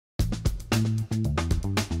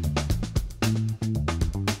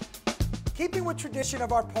keeping with tradition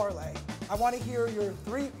of our parlay, I want to hear your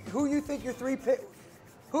who you think your three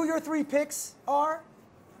picks are,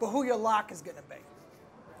 but who your lock is going to be.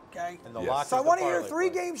 Okay? And the lock so is I want to hear parlay 3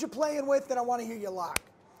 play. games you're playing with, and I want to hear your lock.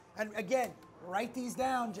 And again, write these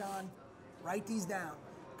down, John. Write these down.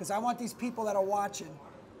 Because I want these people that are watching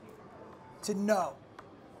to know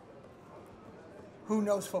who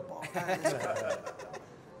knows football.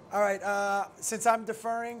 All right, since I'm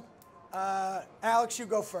deferring, Alex, you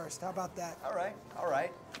go first. How about that? All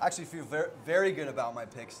right. I actually feel very good about my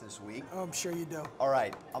picks this week. Oh, I'm sure you do. All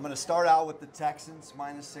right, I'm going to start out with the Texans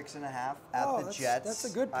 -6.5 at the Jets. That's a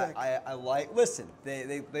good pick. I like. Listen,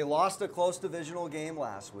 they lost a close divisional game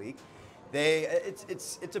last week.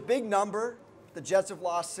 It's a big number. The Jets have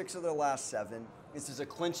lost 6 of their last 7. This is a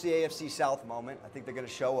clinch the AFC South moment. I think they're going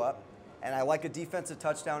to show up, and I like a defensive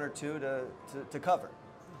touchdown or 2 to cover.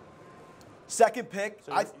 Second pick.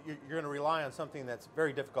 So you're going to rely on something that's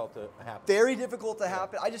very difficult to happen. Very difficult to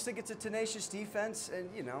happen. I just think it's a tenacious defense, and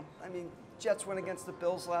Jets went against the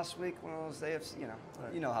Bills last week. One of those AFC,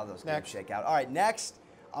 you know how those games shake out. All right, next,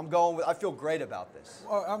 I'm going with. I feel great about this.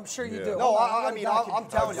 Well, I'm sure you do. No, I'm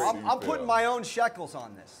telling you, I'm putting my own shekels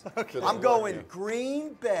on this. Okay. I'm going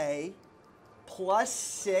Green Bay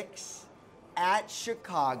 +6 at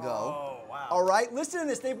Chicago. Oh, wow. All right, listen to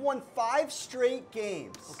this. They've won 5 straight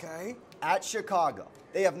games. Okay. At Chicago.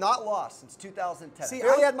 They have not lost since 2010. See, I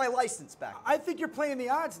barely had my license back. I think you're playing the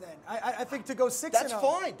odds then. I think to go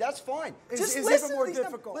 6-0. That's fine. Is listen even more to these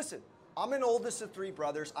numbers. difficult. Listen, I'm an oldest of 3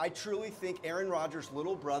 brothers. I truly think Aaron Rodgers'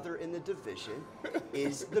 little brother in the division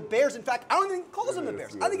is the Bears. In fact, I don't think he calls them the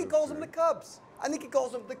Bears. I think he calls them the Cubs. I think he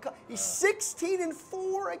calls them the Cubs. He's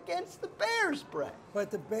 16-4 against the Bears, Bret.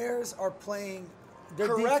 But the Bears are playing. Their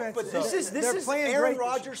Correct, defense, but this is playing Aaron great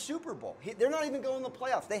Rodgers' Super Bowl. They're not even going to the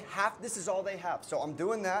playoffs. This is all they have. So I'm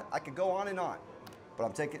doing that. I could go on and on, but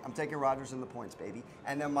I'm taking Rodgers in the points, baby.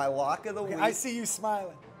 And then my lock of the week. I see you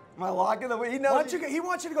smiling. My lock of the week. He knows. He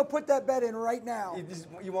wants you to go put that bet in right now.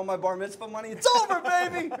 You want my bar mitzvah money? It's over,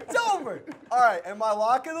 baby. It's over. All right, and my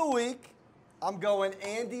lock of the week. I'm going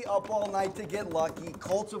Andy up all night to get lucky.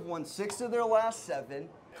 Colts have won 6 of their last 7.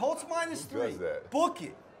 Colts -3. Who does that? Book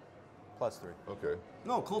it. +3. Okay.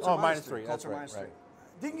 No, Colts Oh, are -3. Colts That's are right. -3. Right.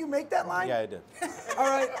 Didn't you make that line? Yeah, I did. All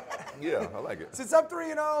right. Yeah, I like it. Since I'm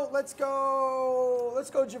 3-0, let's go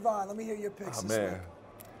Jevon. Let me hear your picks Oh, this man. week.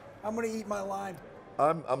 I'm gonna eat my line.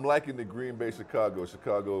 I'm liking the Green Bay Chicago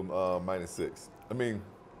 -6. I mean,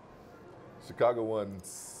 Chicago won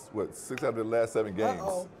 6 out of the last 7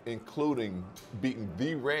 games, including beating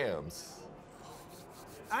the Rams.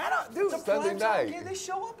 I don't do Sunday night. Yeah, they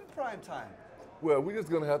show up in prime time. Well, we're just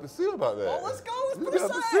gonna have to see about that. Oh, let's go. Let's We're put a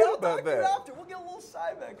gonna have side. to see I'll about talk to you that. after. We'll get a little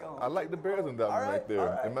side back on. I like the Bears in that one right there. all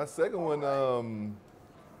right. And my second one,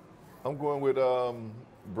 I'm going with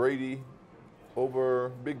Brady over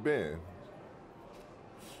Big Ben.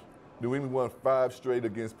 New England won 5 straight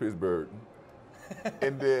against Pittsburgh.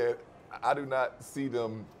 And then I do not see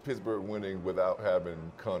them Pittsburgh winning without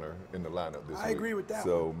having Connor in the lineup this week. I agree with that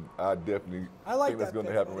So I definitely think that's going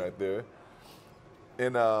to happen right there.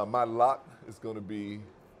 And my lock is going to be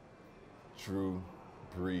Drew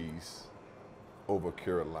Brees over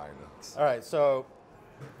Carolina. All right, so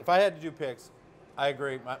if I had to do picks, I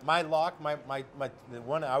agree. My lock, the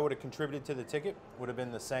one I would have contributed to the ticket would have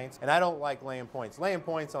been the Saints. And I don't like laying points. Laying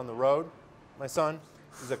points on the road, my son,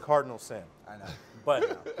 is a cardinal sin. I know.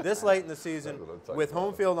 But this late in the season, with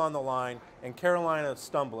home field on the line and Carolina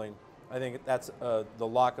stumbling, I think that's the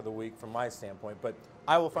lock of the week from my standpoint. But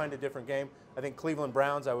I will find a different game. I think Cleveland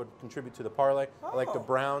Browns, I would contribute to the parlay. I like the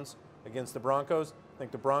Browns against the Broncos. I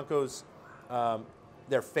think the Broncos,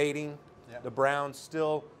 they're fading. Yep. The Browns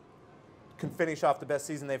still can finish off the best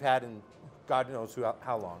season they've had in God knows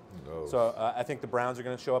how long. So I think the Browns are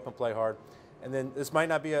going to show up and play hard. And then this might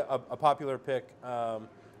not be a popular pick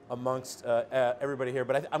amongst everybody here,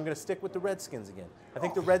 but I'm going to stick with the Redskins again. I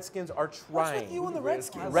think the Redskins are trying. What's with you and the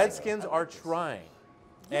Redskins? Redskins are trying.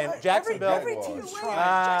 And Jacksonville, every team's trying.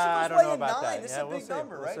 I don't know about that. It's a big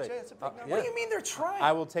number, right, Jay? It's a big number. What do you mean they're trying?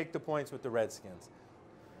 I will take the points with the Redskins.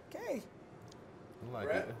 Okay. I like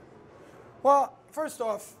it. Well, first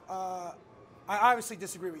off, I obviously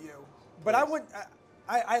disagree with you, but I wouldn't.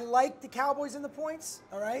 I like the Cowboys in the points,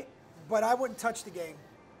 all right, but I wouldn't touch the game.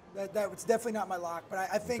 That was definitely not my lock. But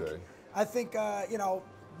I think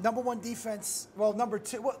number 1 defense. Well, number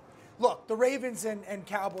 2. Well, look, the Ravens and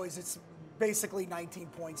Cowboys. It's basically 19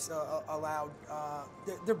 points allowed.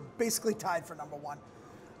 They're basically tied for number 1.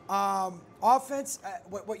 Offense,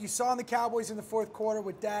 what you saw in the Cowboys in the 4th quarter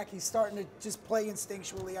with Dak, he's starting to just play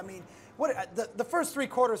instinctually. I mean, the first 3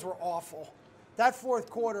 quarters were awful. that fourth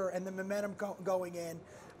quarter and the momentum going in.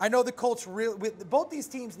 I know the Colts really, both these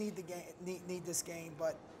teams need the game, need this game,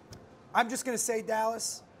 but I'm just going to say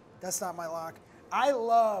Dallas. That's not my lock. I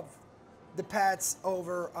love the Pats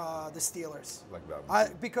over the Steelers. Like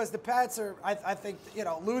that. Because the Pats are, I think,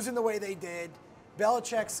 losing the way they did.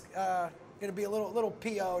 Belichick's going to be a little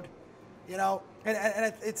PO'd,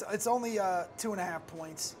 and it's only 2.5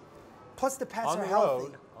 points. Plus the Pats are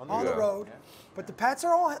healthy on the road, but the Pats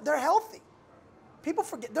they're healthy. People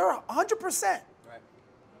forget they're 100%. Right.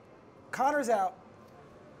 Connor's out,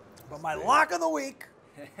 but my lock of the week.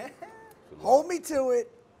 Hold me to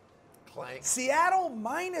it. Clank. Seattle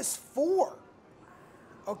 -4.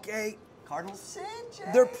 Okay. Cardinals sin,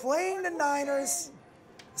 Jay. They're playing the Niners.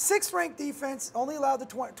 6th ranked defense, only allowed the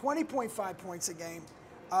 20.5 points a game.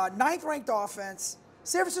 9th ranked offense.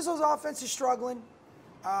 San Francisco's offense is struggling.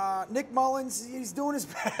 Nick Mullins, he's doing his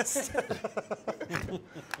best.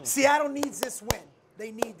 Seattle needs this win.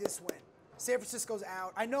 They need this win. San Francisco's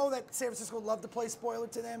out. I know that San Francisco would love to play spoiler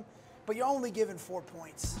to them, but you're only giving 4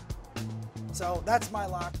 points. So that's my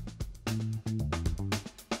lock.